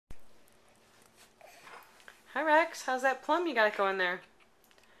Hi Rex, how's that plum you got going there?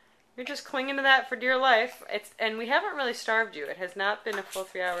 You're just clinging to that for dear life. And we haven't really starved you. It has not been a full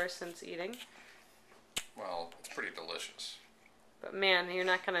 3 hours since eating. Well, it's pretty delicious. But man, you're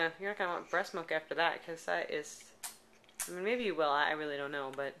not gonna want breast milk after that, because that is. I mean, maybe you will. I really don't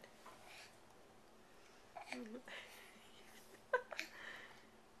know, but.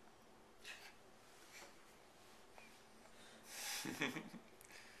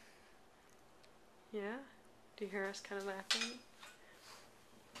 Yeah? Do you hear us kind of laughing?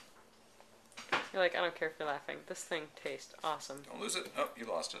 You're like, I don't care if you're laughing. This thing tastes awesome. Don't lose it. Oh, you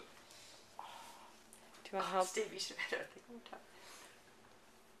lost it. Do you want help? Steve, you should have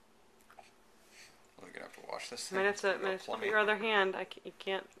We're gonna have to wash this You thing. might have to put your other hand. You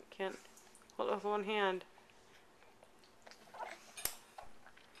can't hold it with one hand.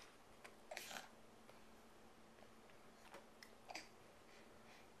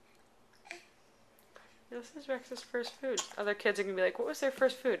 This is Rex's first food. Other kids are gonna be like, "What was their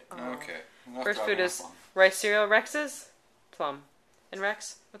first food?" Oh. Okay. First food is rice cereal. Rex's plum. And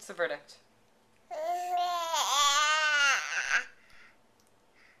Rex, what's the verdict?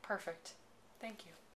 Perfect. Thank you.